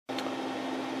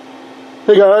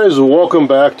Hey guys, welcome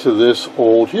back to this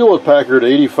old Hewlett-Packard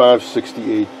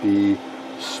 8568B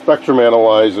Spectrum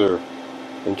Analyzer.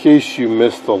 In case you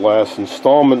missed the last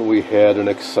installment, we had an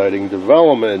exciting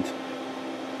development.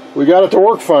 We got it to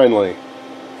work finally.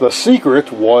 The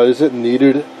secret was it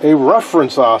needed a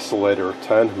reference oscillator,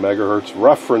 10 megahertz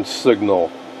reference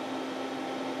signal.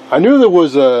 I knew there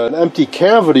was an empty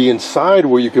cavity inside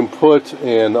where you can put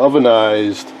an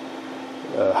ovenized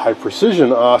high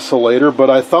precision oscillator, but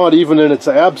I thought even in its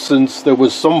absence there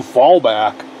was some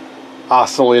fallback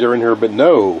oscillator in here, but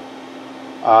no.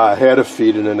 I had to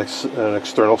feed in an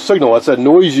external signal. That's that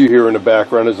noise you hear in the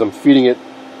background as I'm feeding it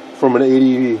from an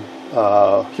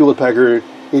Hewlett-Packard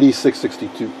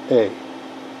 8662A.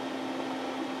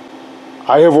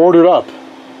 I have ordered up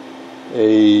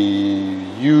a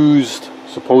used,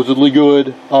 supposedly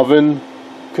good,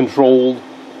 oven-controlled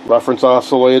reference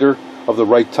oscillator of the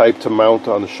right type to mount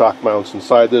on the shock mounts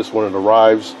inside this. When it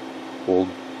arrives, we'll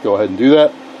go ahead and do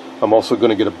that. I'm also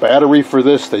going to get a battery for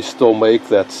this. They still make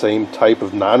that same type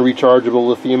of non-rechargeable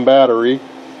lithium battery.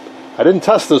 I didn't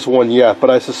test this one yet, but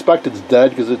I suspect it's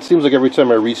dead because it seems like every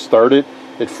time I restart it,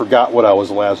 it forgot what I was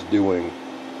last doing.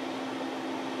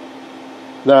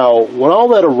 Now, when all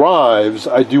that arrives,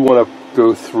 I do want to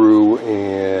go through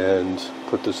and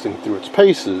put this thing through its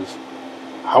paces.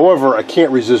 However, I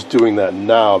can't resist doing that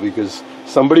now because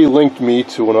somebody linked me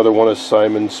to another one of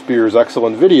Simon Spears'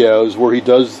 excellent videos where he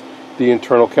does the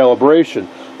internal calibration.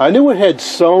 I knew it had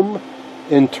some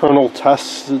internal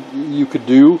tests that you could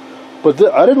do, but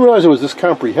I didn't realize it was this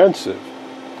comprehensive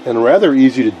and rather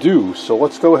easy to do, so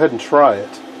let's go ahead and try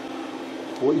it.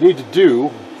 What you need to do,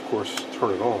 of course,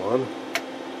 turn it on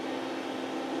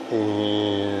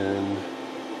and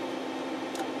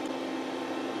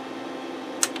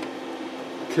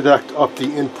connect up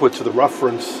the input to the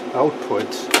reference output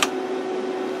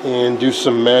and do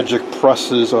some magic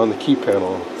presses on the key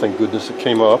panel. Thank goodness it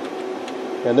came up,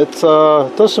 and it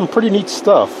does some pretty neat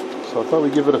stuff, so I thought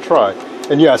we'd give it a try.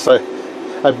 And yes, I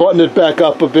buttoned it back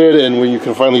up a bit, and when you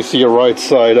can finally see it right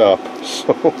side up,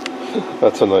 so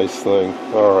that's a nice thing.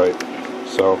 Alright,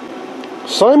 so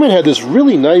Simon had this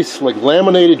really nice, like,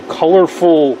 laminated,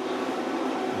 colorful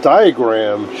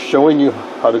diagram showing you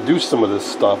how to do some of this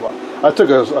stuff. I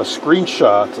took a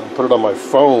screenshot and put it on my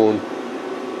phone.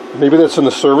 Maybe that's in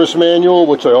the service manual,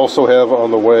 which I also have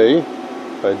on the way.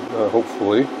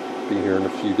 Hopefully be here in a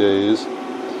few days.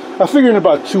 I figure in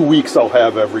about 2 weeks I'll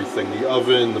have everything, the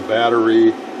oven, the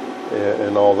battery,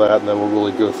 and all that, and then we'll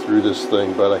really go through this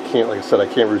thing. But I can't, like I said, I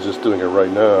can't resist doing it right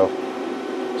now.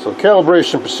 So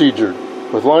calibration procedure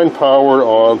with line power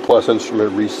on plus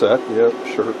instrument reset. Yep,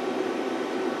 sure.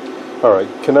 Alright,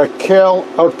 connect cal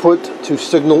output to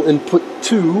signal input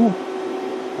 2.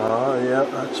 Yeah,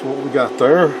 that's what we got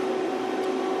there.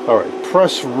 Alright,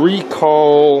 press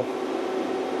recall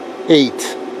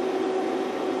 8.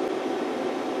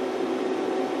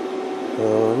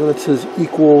 Then it says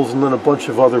equals and then a bunch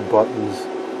of other buttons.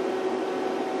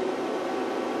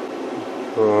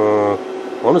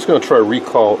 I'm just going to try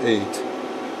recall 8.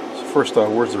 So first off,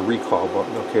 where's the recall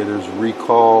button? Okay, there's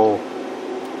recall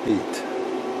 8.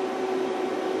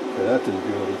 Okay, that didn't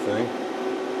do anything.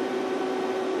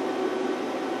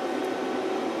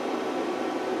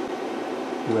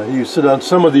 Now, you sit on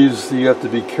some of these, you have to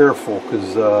be careful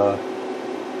because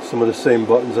some of the same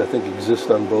buttons I think exist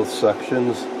on both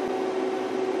sections.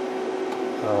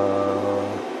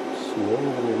 See, I'm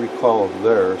going to recall it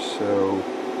there. So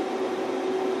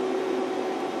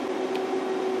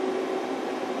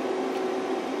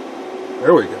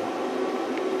there we go.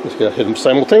 Just got to hit them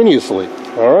simultaneously.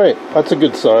 Alright, that's a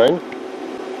good sign.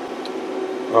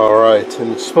 Alright,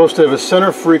 and it's supposed to have a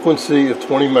center frequency of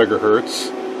 20 megahertz,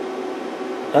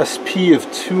 SP of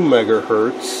 2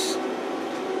 megahertz.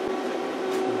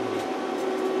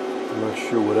 I'm not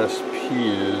sure what SP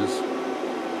is.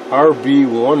 RB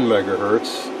 1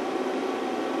 megahertz.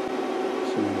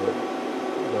 Let's see what,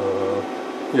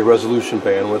 yeah, resolution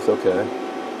bandwidth, okay.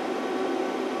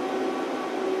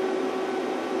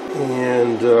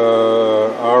 And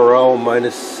RL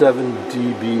minus 7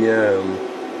 dBm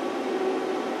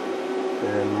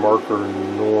and marker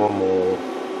normal.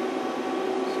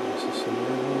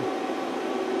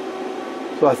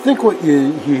 So I think what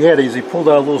he had is he pulled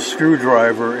out a little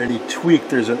screwdriver and he tweaked.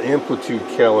 There's an amplitude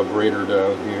calibrator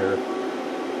down here.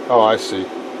 Oh, I see.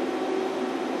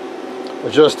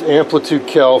 Adjust amplitude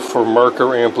cal for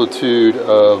marker amplitude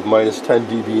of minus 10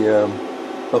 dBm.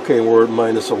 Okay, we're at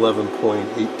minus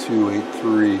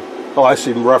 11.8283. Oh, I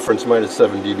see, reference minus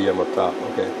 7 dBm up top.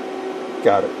 Okay,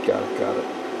 got it.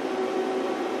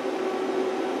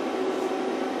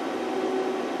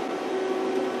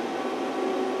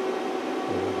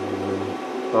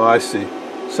 Oh, I see.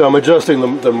 So I'm adjusting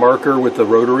the marker with the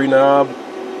rotary knob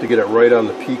to get it right on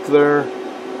the peak there.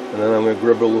 And then I'm going to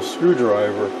grab a little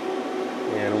screwdriver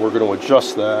and we're going to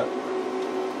adjust that.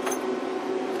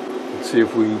 Let's see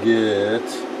if we can get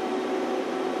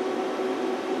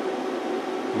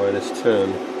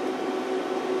 -10.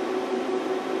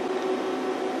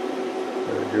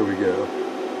 Alright, here we go.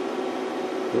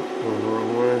 Oop, going the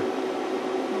wrong way.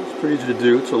 It's pretty easy to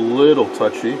do. It's a little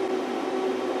touchy.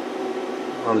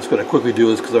 I'm just going to quickly do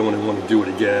this because I want to do it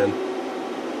again.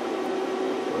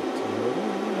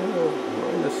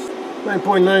 But,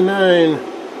 -9.99.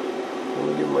 I'm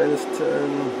going to get -10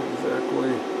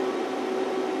 exactly.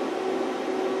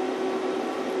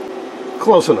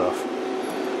 Close enough.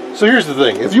 So here's the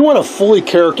thing. If you want to fully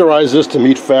characterize this to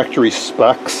meet factory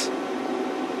specs,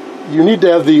 you need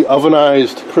to have the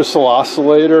ovenized crystal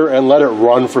oscillator and let it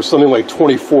run for something like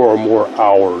 24 or more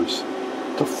hours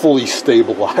to fully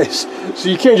stabilize. So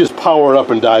you can't just power it up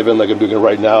and dive in like I'm doing it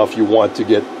right now if you want to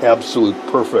get absolute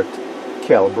perfect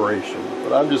calibration.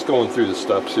 But I'm just going through the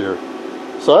steps here.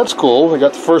 So that's cool. I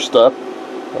got the first step.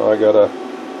 I gotta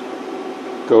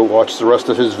go watch the rest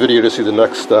of his video to see the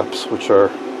next steps, which are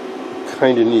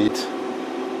kind of neat.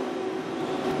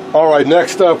 Alright,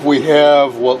 next up we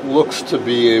have what looks to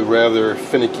be a rather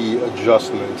finicky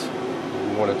adjustment.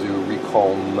 We want to do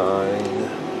recall 9.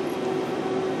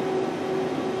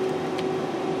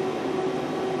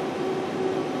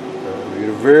 We get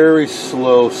a very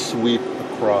slow sweep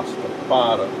across the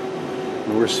bottom.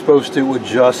 And we're supposed to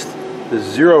adjust the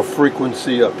 0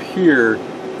 frequency up here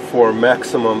for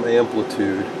maximum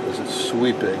amplitude as it's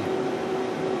sweeping.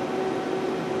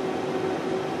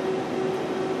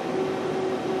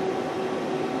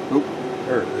 Oop,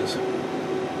 there it is.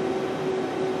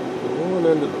 One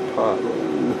end of the pot.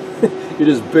 It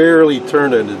is barely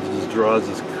turned and it just draws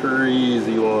this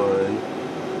crazy line.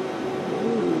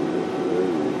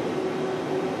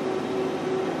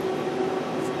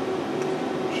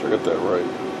 Sure I got that right.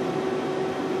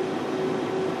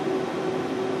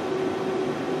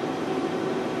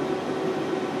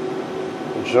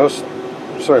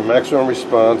 Maximum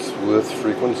response with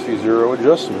frequency 0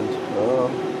 adjustment.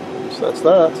 So that's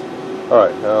that.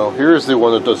 Alright, now here's the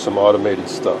one that does some automated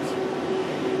stuff.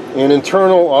 An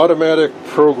internal automatic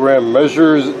program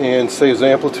measures and saves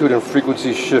amplitude and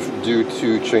frequency shift due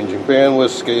to changing bandwidth,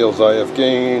 scales, IF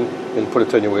gain, input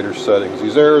attenuator settings.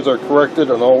 These errors are corrected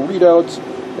on all readouts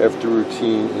after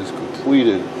routine is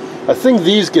completed. I think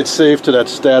these get saved to that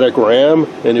static RAM,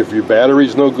 and if your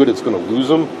battery's no good, it's going to lose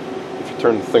them.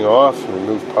 Turn the thing off and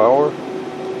remove power.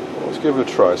 Well, let's give it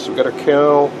a try. So we've got our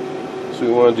cal. So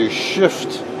we want to do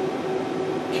shift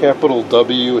capital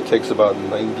W. It takes about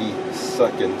 90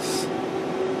 seconds.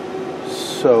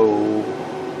 So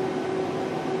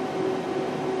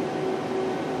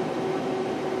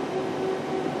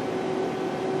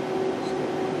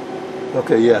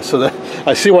okay, yeah, so that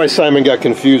I see why Simon got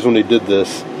confused when he did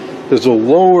this. There's a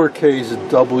lowercase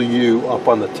w up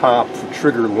on the top for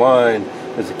trigger line.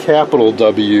 There's a capital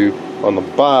W on the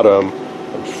bottom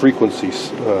of frequency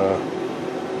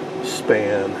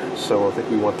span. So I think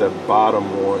we want that bottom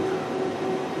one.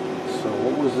 So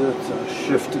what was it?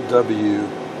 Shift W.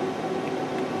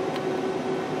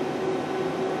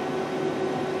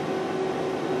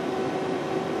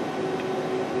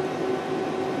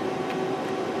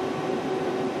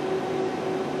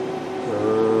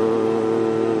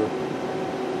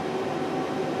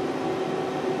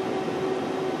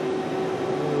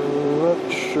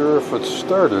 Sure if it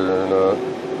started or not.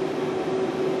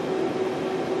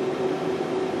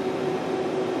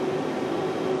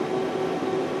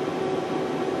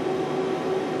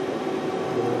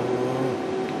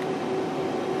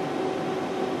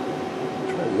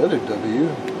 Try the other W.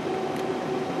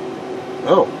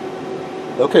 Oh.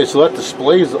 Okay, so that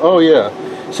displays, oh yeah.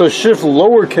 So shift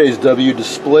lowercase w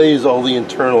displays all the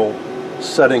internal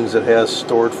settings it has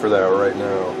stored for that right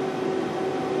now.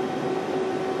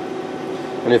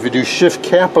 And if you do shift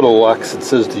capital X, it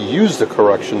says to use the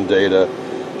correction data.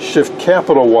 Shift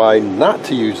capital Y, not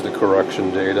to use the correction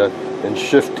data. And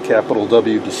shift capital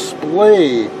W,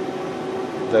 display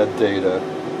that data.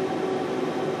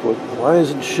 But why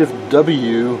isn't shift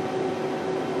W?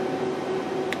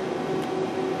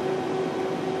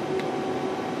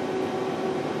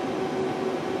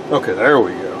 Okay, there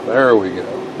we go. There we go.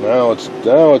 Now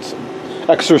it's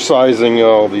exercising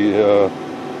all the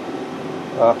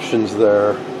options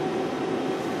there.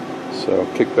 So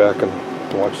kick back and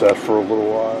watch that for a little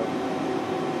while.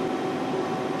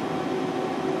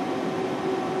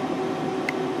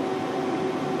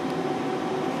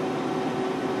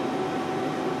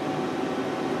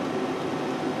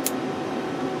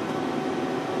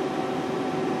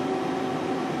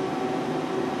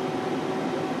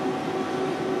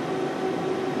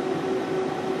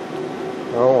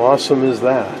 awesome is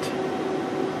that?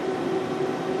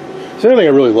 So the thing I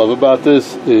really love about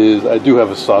this is I do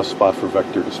have a soft spot for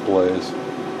vector displays.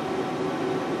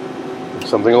 And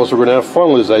something else we're going to have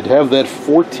fun with is I'd have that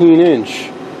 14-inch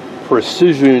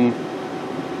precision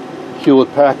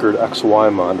Hewlett-Packard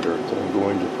XY monitor that I'm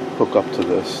going to hook up to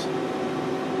this.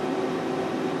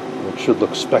 It should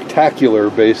look spectacular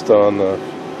based on the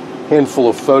handful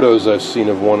of photos I've seen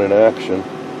of one in action.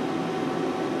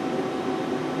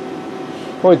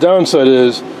 The only downside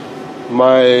is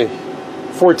my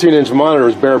 14-inch monitor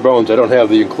is bare bones. I don't have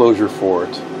the enclosure for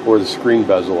it or the screen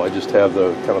bezel. I just have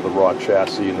the kind of the raw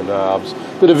chassis and the knobs.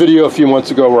 Did a video a few months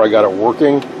ago where I got it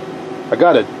working. I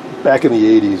got it back in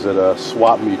the 80s at a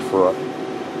swap meet for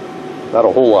not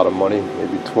a whole lot of money,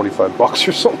 maybe 25 bucks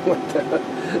or something like that.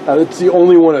 And it's the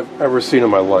only one I've ever seen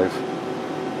in my life.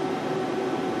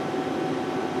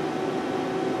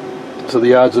 So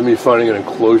the odds of me finding an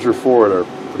enclosure for it are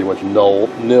pretty much nil,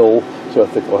 so I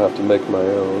think I'll have to make my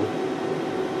own.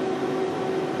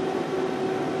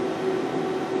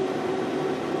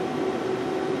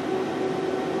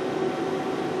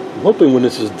 I'm hoping when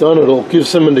this is done it'll give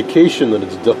some indication that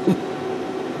it's done.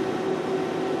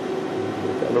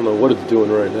 I don't know what it's doing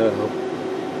right now.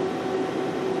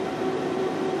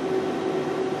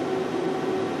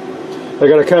 I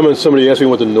got a comment, somebody asked me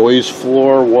what the noise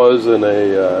floor was in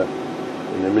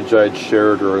an image I'd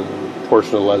shared or a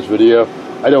portion of the last video.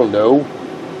 I don't know,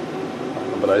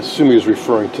 but I assume he was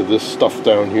referring to this stuff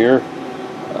down here.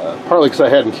 Partly because I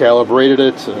hadn't calibrated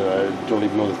it, I don't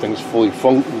even know the thing's fully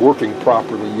working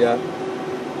properly yet.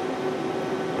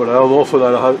 But I'm also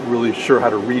not really sure how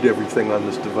to read everything on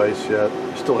this device yet.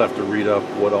 I still have to read up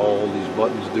what all these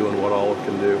buttons do and what all it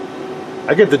can do.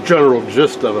 I get the general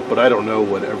gist of it, but I don't know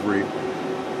what every...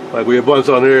 Like we have buttons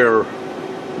on here,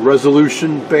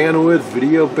 resolution bandwidth,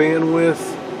 video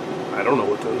bandwidth. I don't know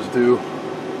what those do.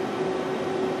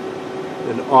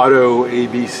 And auto A,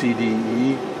 B, C, D,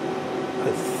 E.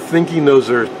 I'm thinking those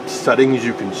are settings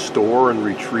you can store and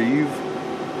retrieve,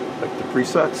 like the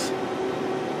presets.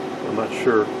 I'm not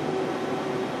sure.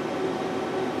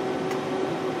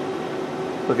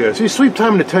 Okay, I see sweep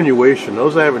time and attenuation.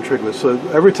 Those I haven't tricked with. So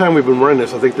every time we've been running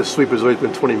this, I think the sweep has always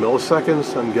been 20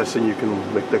 milliseconds. I'm guessing you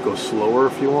can make that go slower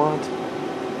if you want.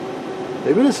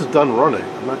 Maybe this is done running.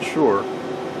 I'm not sure.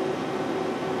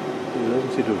 It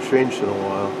doesn't seem to have changed in a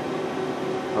while.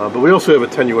 But we also have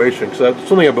attenuation, because that's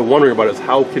something I've been wondering about is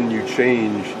how can you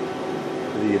change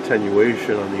the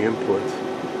attenuation on the inputs.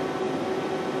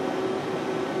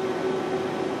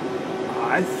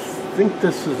 I think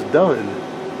this is done.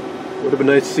 Would have been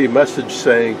nice to see a message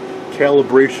saying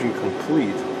calibration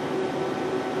complete.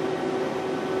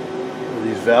 Or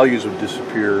these values would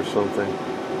disappear or something.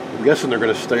 I'm guessing they're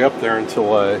going to stay up there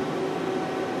until I...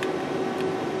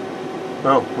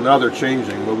 Oh, well now they're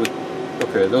changing.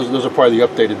 Okay, those are probably the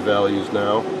updated values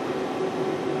now.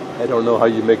 I don't know how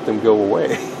you make them go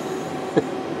away.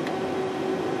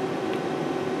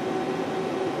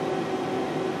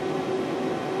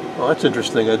 Well, that's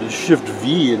interesting. I did Shift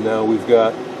V and now we've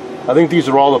got... I think these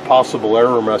are all the possible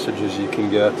error messages you can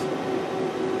get.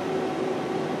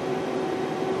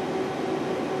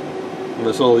 And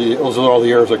those are all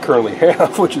the errors I currently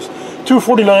have, which is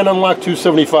 249 unlock,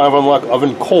 275 unlock,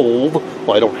 oven cold.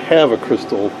 Well, I don't have a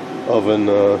crystal oven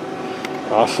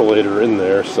oscillator in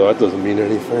there, so that doesn't mean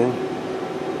anything.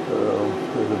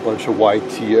 There's a bunch of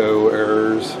YTO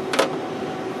errors.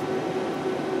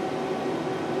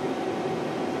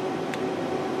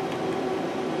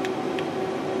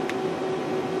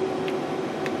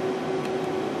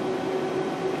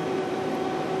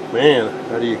 Man,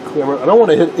 how do you clear? I don't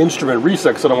want to hit instrument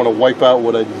reset because I don't want to wipe out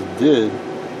what I just did.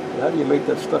 How do you make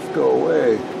that stuff go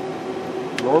away?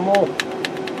 Normal?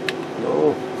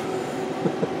 No.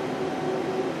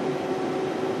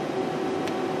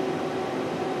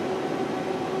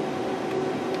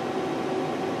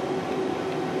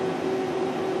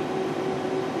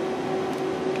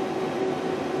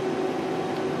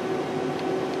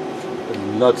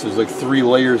 Nuts, there's like 3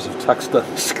 layers of text on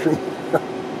the screen.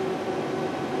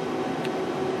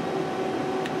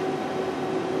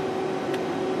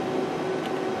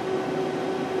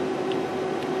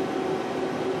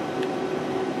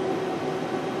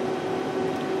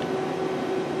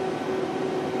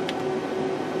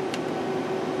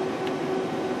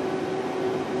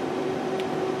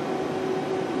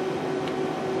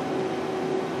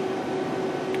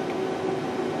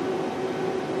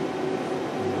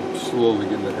 Slowly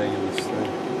getting the hang of this thing.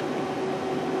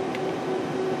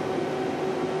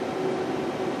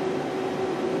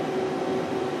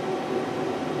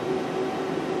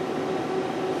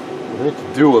 I hate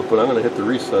to do it, but I'm going to hit the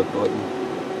reset button.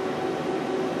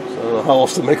 know how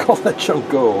else to make all that junk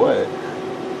go away.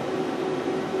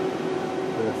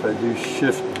 And if I do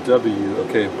Shift W,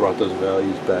 okay, it brought those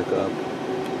values back up.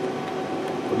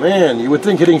 But man, you would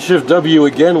think hitting Shift W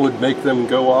again would make them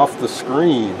go off the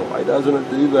screen. Why doesn't it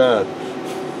do that?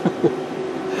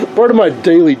 Part of my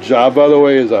daily job, by the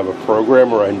way, is I'm a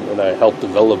programmer and I help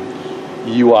develop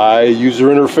UI user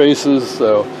interfaces.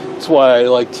 So that's why I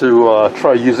like to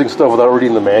try using stuff without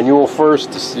reading the manual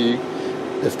first to see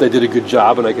if they did a good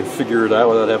job and I can figure it out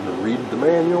without having to read the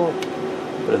manual.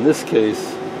 But in this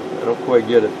case, I don't quite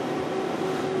get it.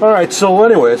 Alright, so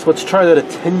anyways, let's try that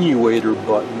attenuator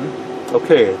button.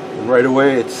 Okay, and right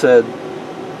away it said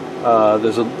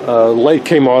there's a light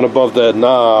came on above that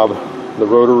knob, the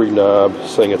rotary knob,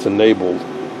 saying it's enabled.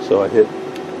 So I hit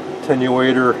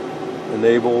attenuator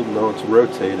enabled. No, it's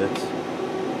rotated.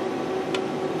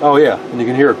 Oh yeah, and you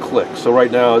can hear it click. So right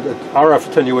now, RF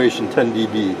attenuation 10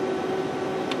 dB.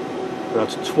 Now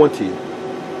it's 20.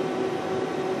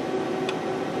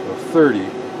 Now 30.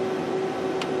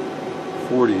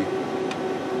 40.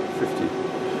 50.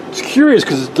 It's curious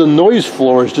because the noise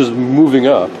floor is just moving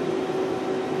up.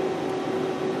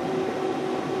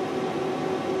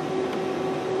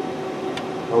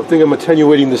 I would think I'm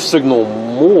attenuating the signal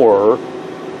more.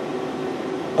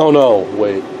 Oh no,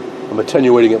 wait. I'm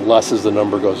attenuating it less as the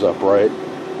number goes up, right?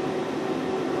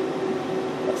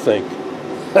 I think.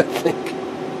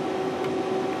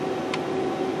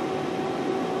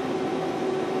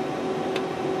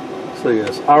 So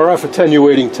yes, RF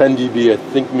attenuating 10 dB I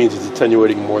think means it's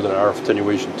attenuating more than RF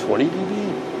attenuation 20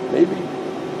 dB, maybe?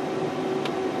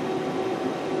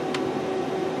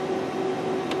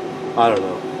 I don't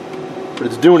know. But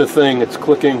it's doing a thing, it's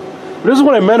clicking. But this is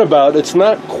what I meant about it's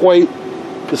not quite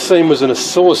the same as an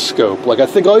oscilloscope. Like I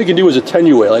think all you can do is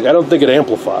attenuate. Like I don't think it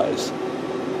amplifies.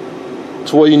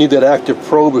 That's why you need that active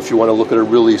probe if you want to look at a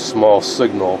really small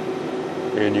signal.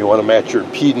 And you want to match your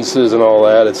impedances and all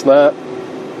that. It's not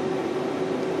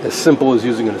as simple as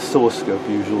using an oscilloscope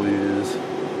usually is.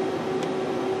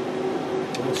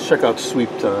 Let's check out sweep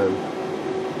time.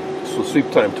 So sweep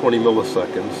time 20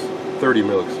 milliseconds, 30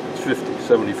 milliseconds, 50,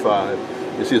 75.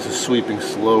 You see this is sweeping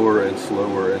slower and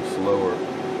slower and slower.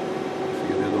 See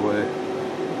it the other way.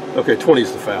 Okay, 20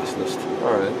 is the fastest.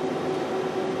 Alright.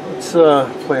 Let's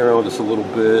play around with this a little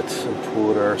bit and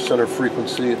put our center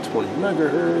frequency at 20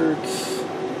 megahertz.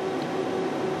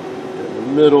 In the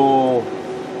middle.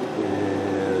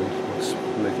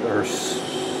 Our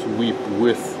sweep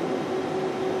width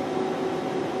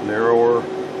narrower.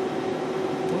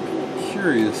 I'm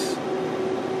curious.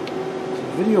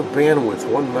 Video bandwidth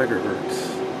 1 megahertz,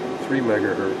 3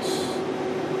 megahertz,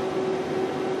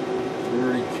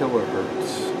 30 kilohertz,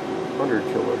 100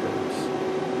 kilohertz,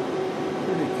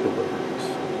 30 kilohertz.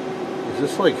 Is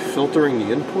this like filtering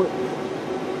the input?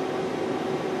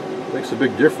 Makes a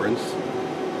big difference.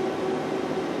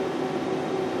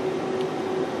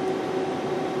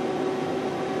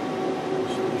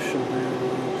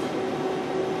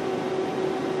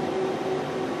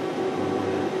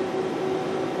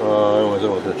 I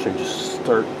was going to change the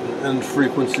start and end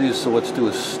frequencies, so let's do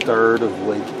a start of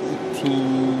like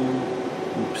 18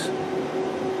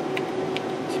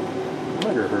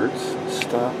 megahertz,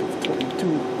 stop of 22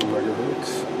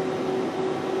 megahertz.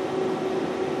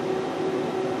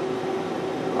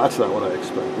 That's not what I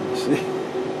expected to see.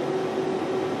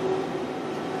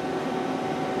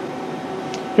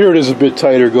 Here it is a bit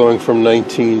tighter, going from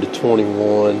 19 to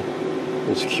 21.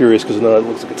 It's curious because now it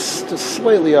looks like it's just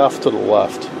slightly off to the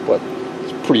left, but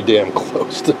it's pretty damn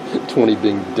close to 20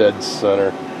 being dead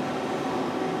center.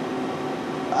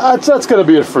 That's going to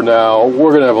be it for now.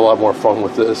 We're going to have a lot more fun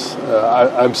with this.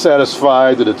 I'm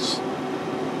satisfied that it's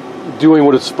doing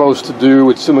what it's supposed to do.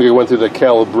 It seemed like it went through the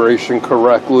calibration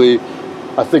correctly.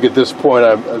 I think at this point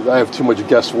I have too much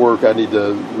guesswork. I need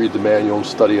to read the manual and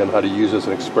study on how to use this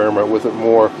and experiment with it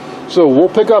more. So we'll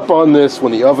pick up on this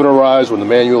when the oven arrives, when the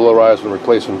manual arrives, when the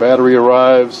replacement battery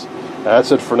arrives.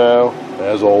 That's it for now.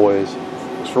 As always,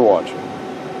 thanks for watching.